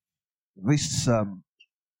this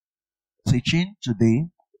teaching today,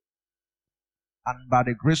 and by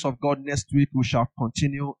the grace of God, next week we shall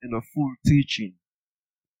continue in a full teaching.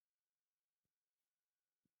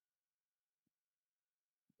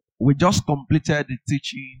 We just completed the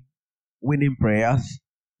teaching, Winning Prayers,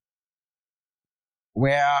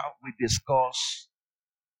 where we discuss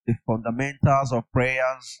the fundamentals of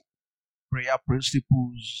prayers, prayer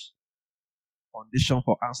principles, condition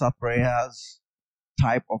for answer prayers,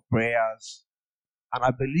 type of prayers. And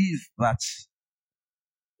I believe that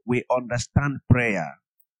we understand prayer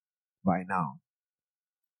by now.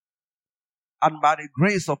 And by the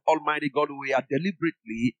grace of Almighty God, we are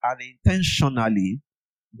deliberately and intentionally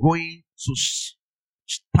going to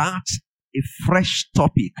start a fresh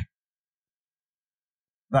topic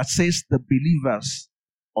that says the believer's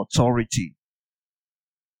authority.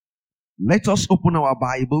 Let us open our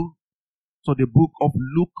Bible to the book of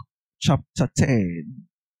Luke chapter 10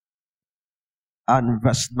 and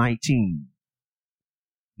verse 19.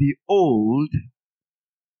 Behold,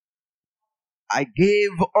 I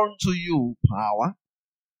gave unto you power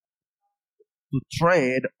to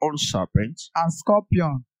tread on serpents and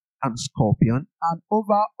scorpion, and scorpion, and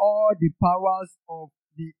over all the powers of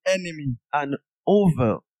the enemy, and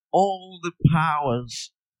over all the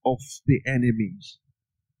powers of the enemies.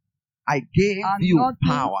 I gave And you nothing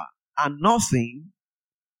power, and nothing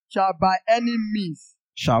shall by any means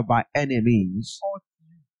shall by any means hurt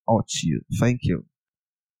you. hurt you. Thank you.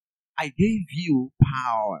 I gave you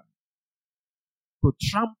power to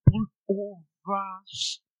trample over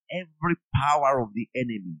every power of the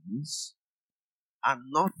enemies, and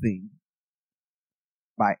nothing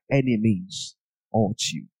by any means hurt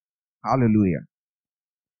you. Hallelujah.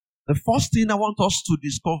 The first thing I want us to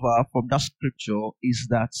discover from that scripture is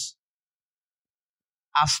that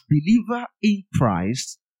as believer in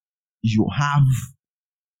Christ, you have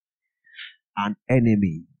an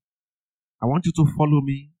enemy. I want you to follow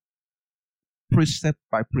me precept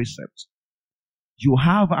by precept. You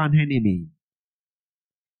have an enemy.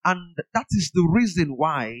 And that is the reason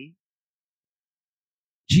why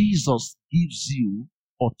Jesus gives you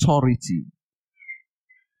authority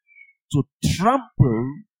to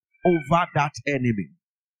trample over that enemy.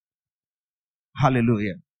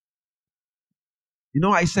 Hallelujah. You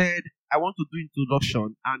know, I said I want to do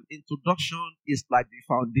introduction, and introduction is like the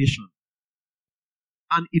foundation.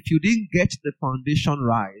 And if you didn't get the foundation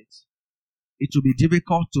right, it will be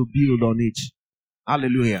difficult to build on it.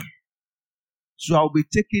 Hallelujah. So I'll be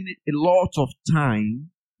taking a lot of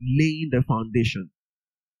time laying the foundation,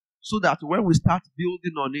 so that when we start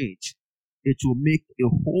building on it, it will make a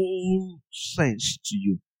whole sense to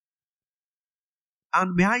you.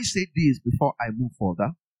 And may I say this before I move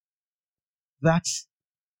further, that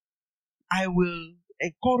I will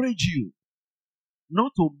encourage you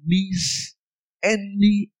not to miss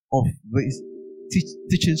any of this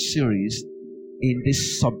teaching series in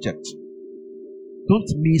this subject. Don't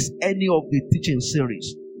miss any of the teaching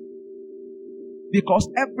series, because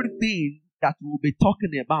everything that we'll be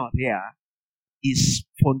talking about here is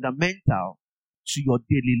fundamental to your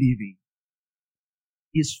daily living.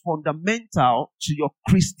 Is fundamental to your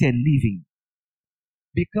Christian living.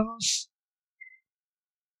 Because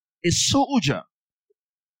a soldier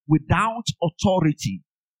without authority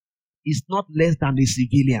is not less than a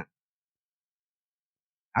civilian.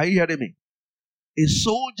 Are you hearing me? A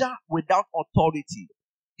soldier without authority.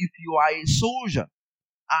 If you are a soldier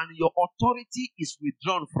and your authority is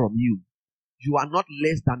withdrawn from you, you are not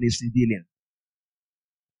less than a civilian.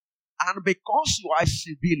 And because you are a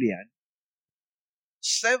civilian,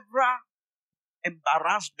 several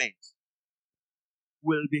embarrassments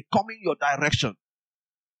will be coming your direction,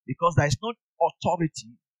 because there is no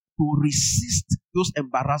authority to resist those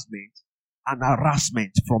embarrassments and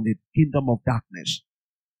harassment from the kingdom of darkness.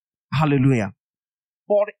 Hallelujah.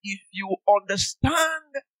 But if you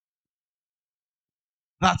understand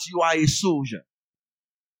that you are a soldier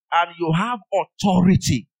and you have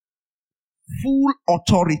authority, full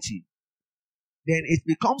authority, then it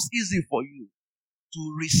becomes easy for you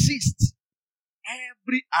to resist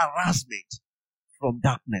every harassment from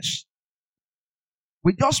darkness.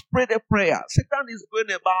 We just prayed a prayer. Satan is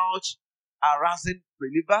going about harassing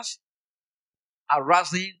believers,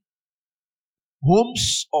 harassing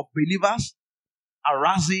homes of believers,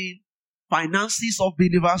 harassing finances of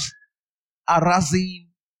believers, harassing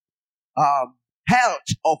health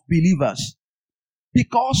of believers,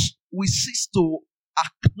 because we cease to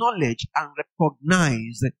acknowledge and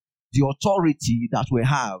recognize the authority that we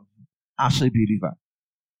have as a believer.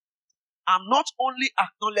 I'm not only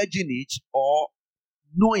acknowledging it or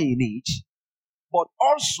knowing it, but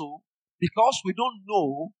also because we don't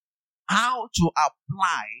know how to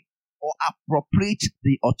apply or appropriate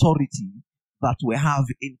the authority that we have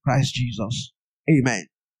in Christ Jesus. Amen.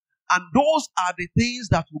 And those are the things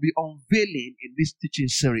that we'll be unveiling in this teaching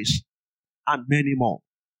series and many more.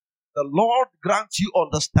 The Lord grant you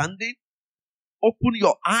understanding, open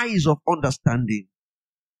your eyes of understanding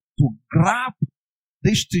to grab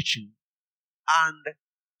this teaching and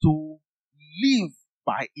to live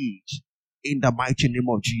by it in the mighty name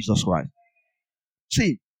of Jesus Christ.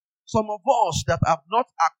 See, some of us that have not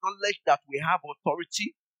acknowledged that we have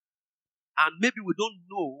authority, and maybe we don't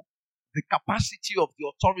know the capacity of the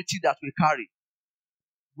authority that we carry,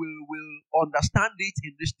 we will understand it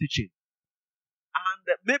in this teaching.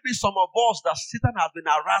 And maybe some of us that Satan has been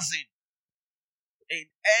harassing in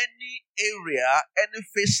any area, any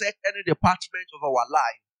facet, any department of our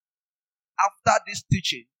life, after this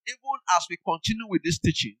teaching, even as we continue with this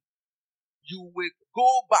teaching, you will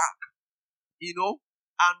go back,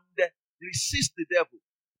 and resist the devil.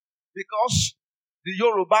 Because the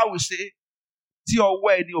Yoruba will say,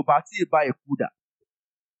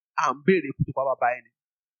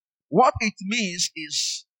 what it means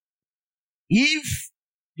is, if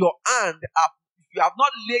you have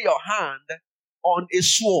not laid your hand on a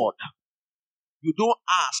sword, you don't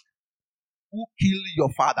ask who killed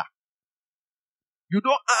your father. You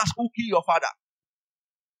don't ask who killed your father.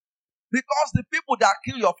 Because the people that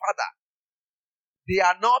kill your father, they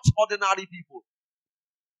are not ordinary people.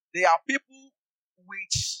 They are people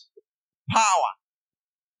with power,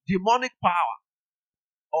 demonic power,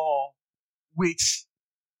 or with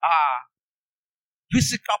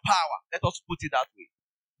physical power. Let us put it that way.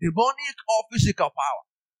 Demonic or physical power.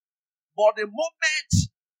 But the moment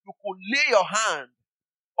you could lay your hand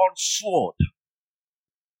on sword,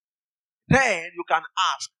 then you can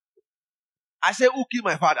ask, I say, who killed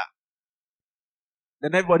my father?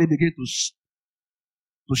 Then everybody begin to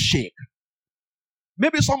shake.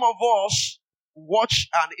 Maybe some of us watch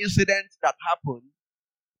an incident that happened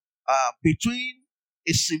between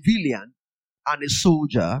a civilian and a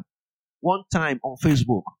soldier one time on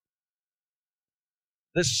Facebook.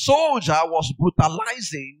 The soldier was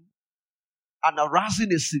brutalizing and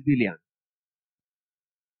harassing a civilian.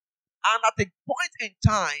 And at a point in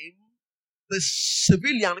time, the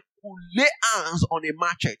civilian could lay hands on a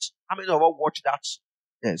machete. How many of us watch that?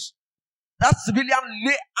 Yes. That civilian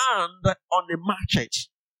lay hand on a machete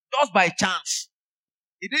just by chance.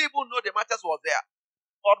 He didn't even know the machete was there.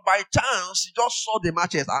 But by chance, he just saw the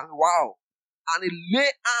machete and wow. And he lay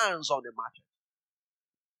hands on the machete.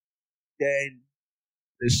 Then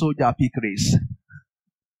the soldier picked race.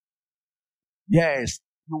 Yes,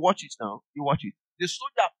 you watch it now. You watch it. The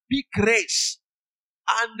soldier picked race.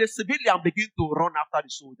 And the civilian began to run after the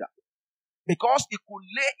soldier. Because he could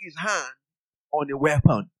lay his hand on a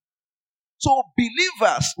weapon. So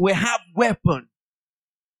believers, we have weapon.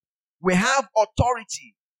 We have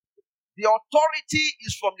authority. The authority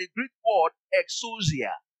is from the Greek word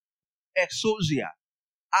exousia. Exousia.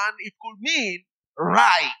 And it could mean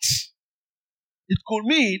right. It could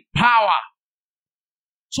mean power.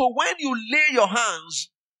 So when you lay your hands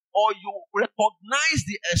or you recognize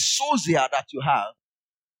the exousia that you have,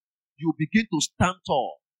 you begin to stand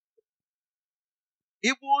tall.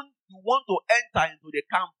 Even you want to enter into the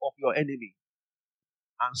camp of your enemy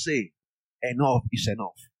and say, enough is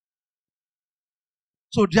enough.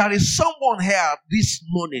 So there is someone here this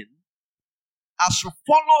morning, as you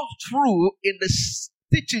follow through in the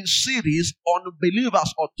teaching series on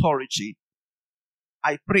believers' authority,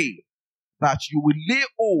 I pray that you will lay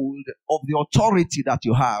hold of the authority that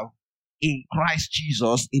you have in Christ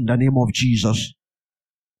Jesus, in the name of Jesus.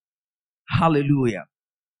 Hallelujah.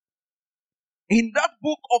 In that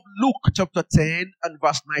book of Luke chapter 10 and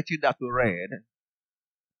verse 19 that we read,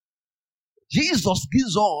 Jesus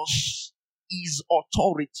gives us his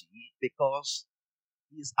authority because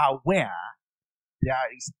he is aware there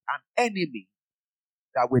is an enemy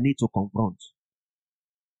that we need to confront.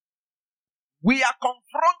 We are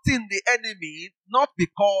confronting the enemy not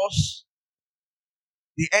because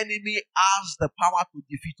the enemy has the power to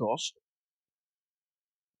defeat us,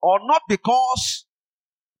 or not because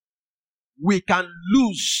we can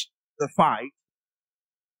lose the fight,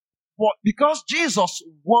 but because Jesus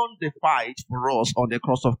won the fight for us on the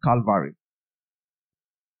cross of Calvary.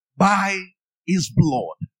 By his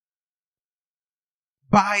blood,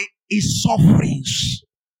 by his sufferings,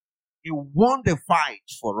 he won the fight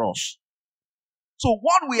for us. So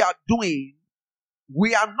what we are doing,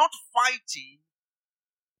 we are not fighting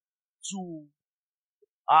to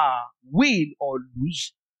win or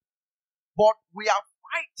lose, but we are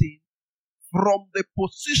fighting from the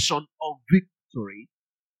position of victory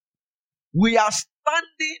We are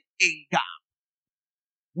standing in gap.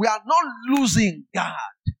 We are not losing guard,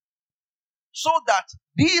 so that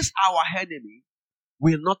this our enemy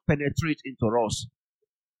will not penetrate into us.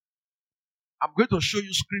 I'm going to show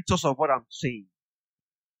you scriptures of what I'm saying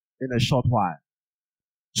in a short while.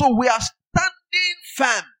 So we are standing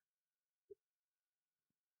firm,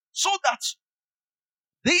 so that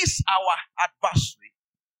this our adversary,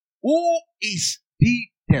 who is the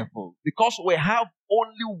devil, because we have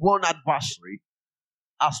only one adversary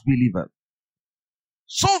as believers,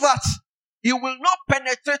 so that he will not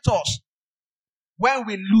penetrate us when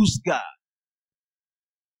we lose God,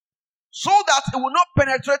 so that it will not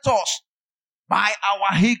penetrate us by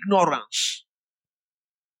our ignorance.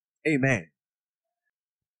 Amen.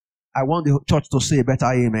 I want the church to say better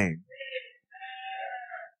amen.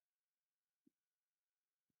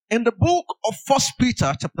 In the book of 1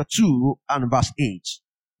 Peter chapter 2 and verse 8,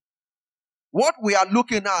 what we are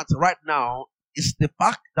looking at right now is the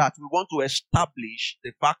fact that we want to establish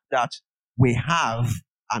the fact that we have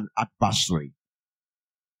an adversary.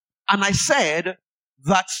 And I said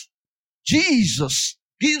that Jesus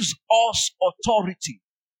gives us authority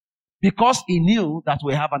because he knew that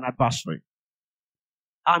we have an adversary.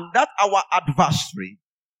 And that our adversary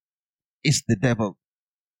is the devil.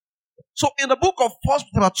 So in the book of 1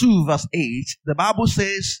 Peter 2 verse 8, the Bible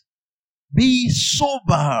says, be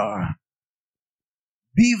sober,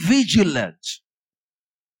 be vigilant.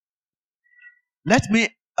 Let me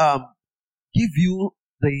give you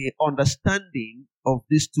the understanding of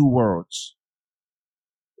these two words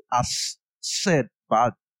as said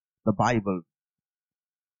by the Bible.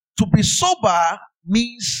 To be sober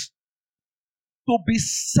means to be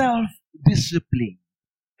self-disciplined.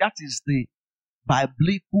 That is the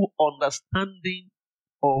biblical understanding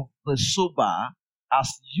of the sober as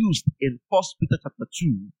used in 1 Peter chapter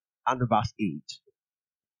 2 and verse 8.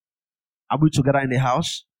 Are we together in the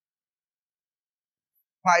house?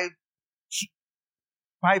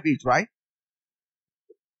 5:8, right?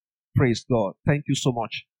 Praise God. Thank you so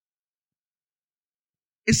much.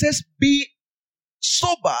 It says, be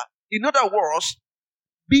sober. In other words,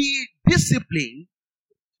 be disciplined,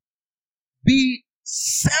 be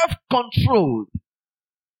self-controlled.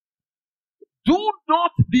 Do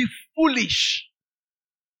not be foolish.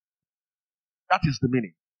 That is the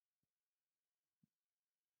meaning.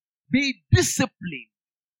 Be disciplined.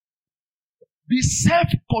 Be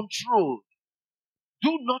self-controlled.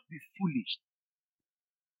 Do not be foolish.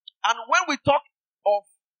 And when we talk of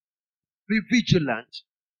be vigilant,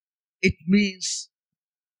 it means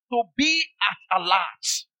to be at alert.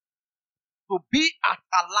 To be at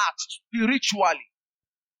alert spiritually.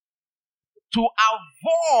 To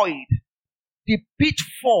avoid the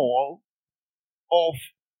pitfall of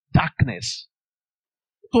darkness.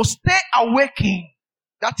 To stay awakened.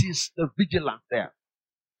 That is the vigilance there.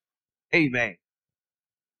 Amen.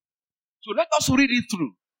 So let us read it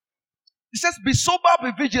through. It says, be sober,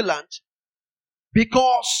 be vigilant,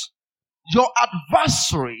 because your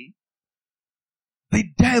adversary, the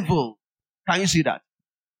devil, can you see that?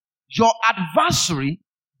 Your adversary,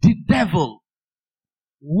 the devil,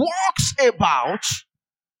 walks about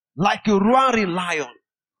like a roaring lion,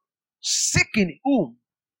 seeking whom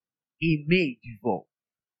he may devour.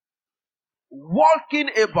 Walking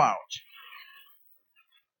about.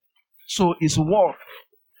 So his walk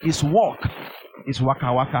is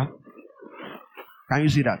waka waka. Can you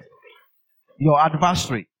see that? Your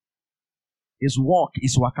adversary, his walk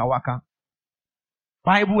is waka waka.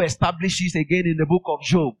 Bible establishes again in the book of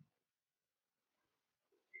Job.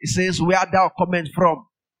 It says, where thou comest from?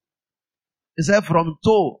 It said, from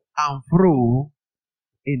to and fro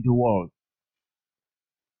in the world.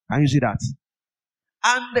 Can you see that?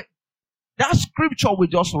 And that scripture we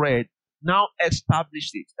just read now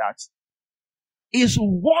established it that is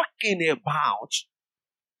walking about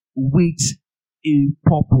with a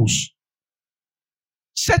purpose.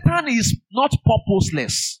 Satan is not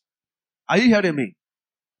purposeless. Are you hearing me?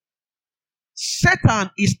 Satan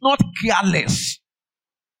is not careless,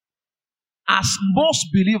 as most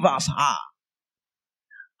believers are.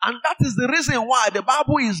 And that is the reason why the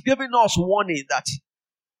Bible is giving us warning that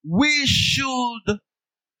we should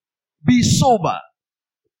be sober.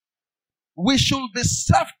 We should be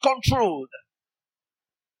self-controlled.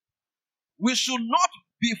 We should not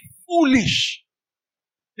be foolish,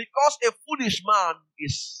 because a foolish man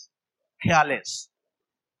is careless.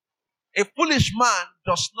 A foolish man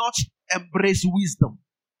does not embrace wisdom.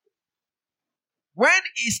 When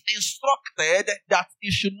he's instructed that he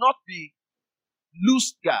should not be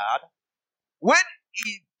loose guard, when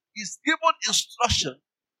he is given instruction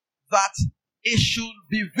that he should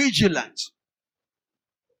be vigilant,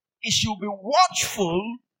 He should be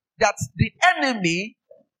watchful that the enemy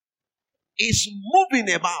is moving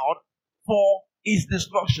about for his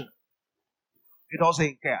destruction. He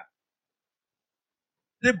doesn't care.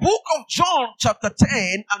 The book of John chapter 10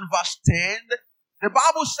 and verse 10, the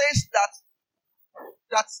Bible says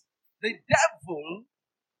that the devil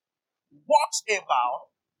walks about,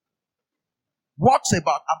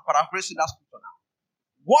 I'm paraphrasing that scripture now,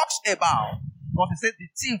 walks about, because he said the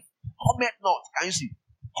thief cometh not. Can you see?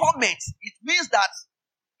 Cometh, it means that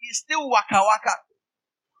he's still waka waka.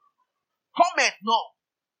 Cometh not.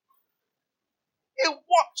 He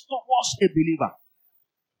walks towards a believer.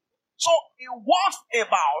 So he walks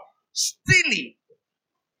about stealing,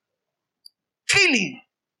 killing,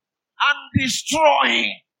 and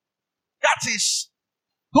destroying.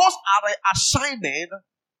 Those are the assignment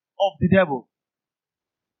of the devil.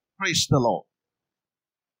 Praise the Lord.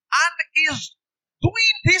 And he's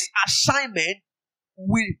doing this assignment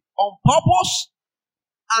on purpose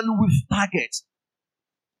and with target.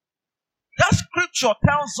 That scripture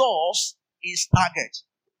tells us his target.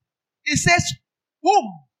 It says, whom?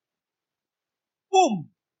 Whom?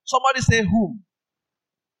 Somebody say whom.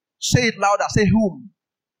 Say it louder. Say whom.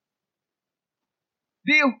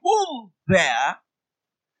 The whom there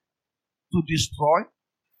to destroy.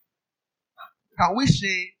 Can we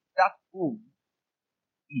say that whom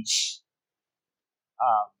is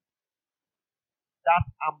that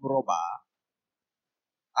armed robber,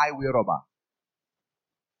 highway robber?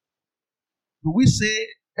 Do we say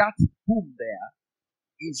that whom there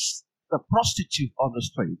is the prostitute on the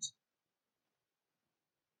street?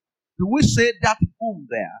 Do we say that whom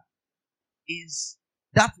there is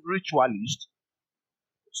that ritualist?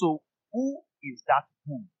 So who is that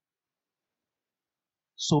whom?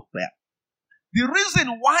 So clear. The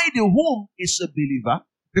reason why the whom is a believer,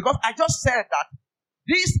 because I just said that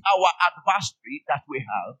this our adversary that we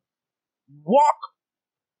have walk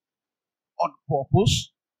on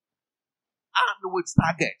purpose and with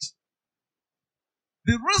target.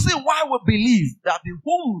 The reason why we believe that the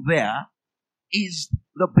whom there is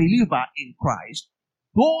the believer in Christ,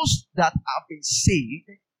 those that have been saved,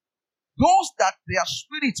 those that their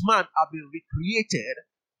spirit man have been recreated,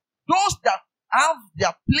 those that have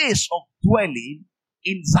their place of dwelling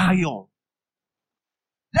in Zion.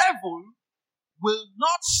 Devil will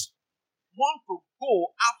not want to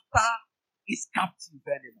go after his captive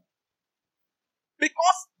anymore.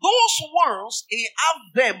 Because those ones, he have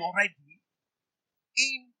them already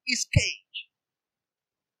in his cage.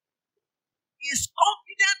 He is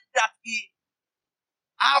confident that he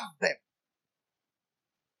have them.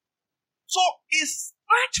 So he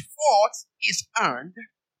stretch forth his hand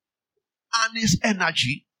and his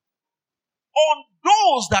energy on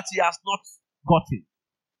those that he has not gotten.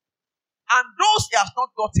 And those he has not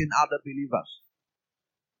gotten are the believers.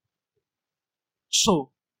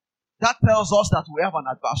 So, that tells us that we have an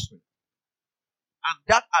adversary. And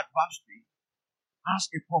that adversary has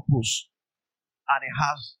a purpose and it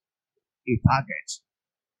has a target.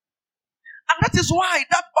 And that is why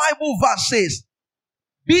that Bible verse says,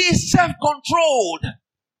 be self-controlled.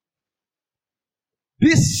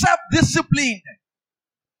 Be self-disciplined.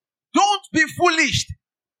 Don't be foolish.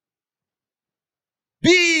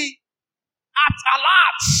 Be at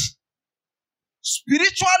alert.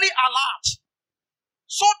 Spiritually alert.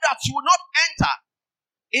 So that you will not enter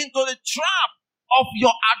into the trap of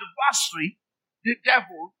your adversary, the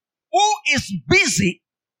devil, who is busy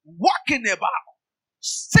walking about,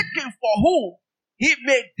 seeking for whom he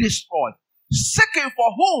may destroy, seeking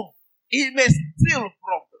for whom he may steal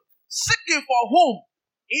from, seeking for whom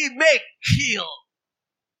he may kill.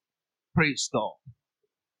 Praise God.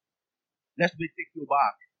 Let me take you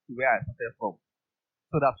back to where I started from,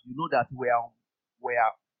 so that you know that we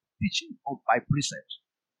are teaching by precept.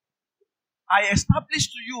 I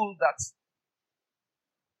established to you that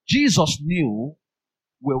Jesus knew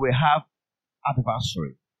we will have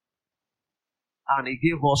adversary, and he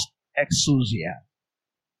gave us exousia,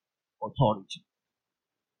 authority,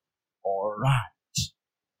 or right,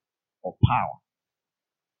 or power.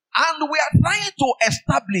 And we are trying to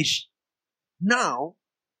establish now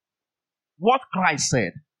what Christ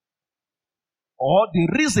said, or the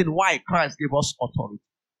reason why Christ gave us authority,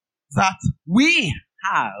 that we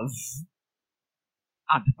have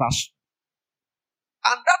adversary.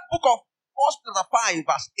 And that book of 1 Peter 5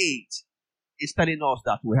 verse 8 is telling us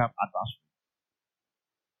that we have adversary.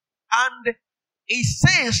 And it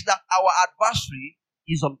says that our adversary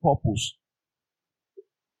is on purpose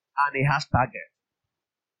and he has target.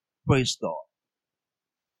 Praise God.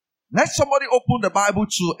 Let somebody open the Bible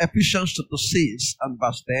to Ephesians chapter 6 and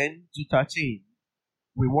verse 10 to 13.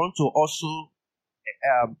 We want to also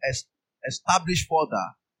establish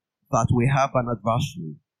further that we have an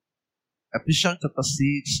adversary. Ephesians chapter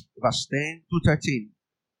 6, verse 10 to 13.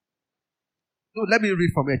 So let me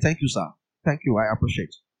read from here. Thank you, sir. Thank you. I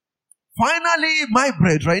appreciate. Finally, my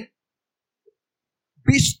brethren,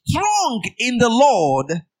 be strong in the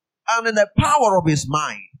Lord and in the power of his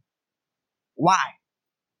might. Why?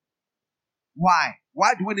 Why?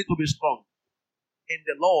 Why do we need to be strong in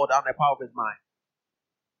the Lord and the power of his mind?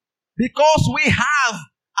 Because we have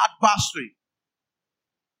adversary.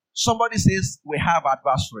 Somebody says we have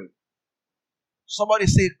adversary. Somebody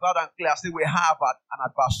say it loud and clear. Say we have an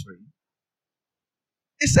adversary.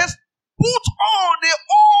 It says, put on the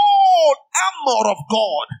whole armor of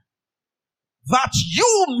God, that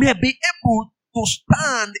you may be able to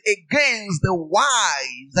stand against the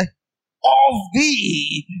wiles of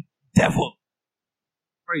the devil.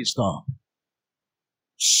 Praise God.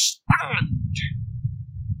 Stand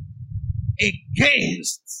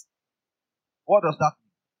against. What does that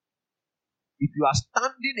mean? If you are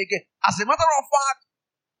standing against, as a matter of fact,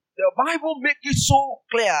 the Bible makes it so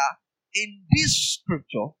clear in this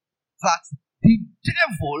scripture that the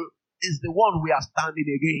devil is the one we are standing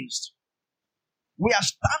against. We are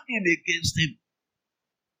standing against him.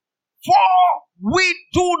 For we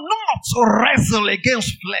do not wrestle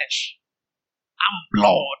against flesh and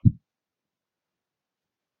blood,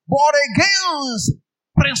 but against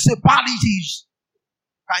principalities.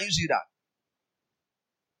 Can you see that?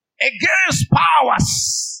 Against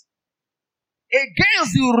powers,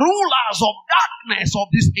 against the rulers of darkness of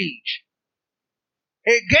this age,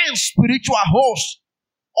 against spiritual hosts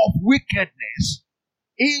of wickedness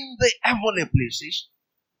in the heavenly places.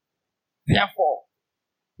 Therefore,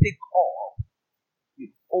 take up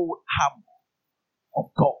the whole armor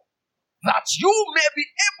of God, that you may be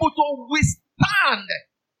able to withstand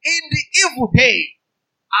in the evil day,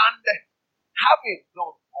 and having done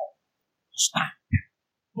all, stand.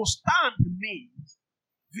 To stand means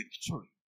victory.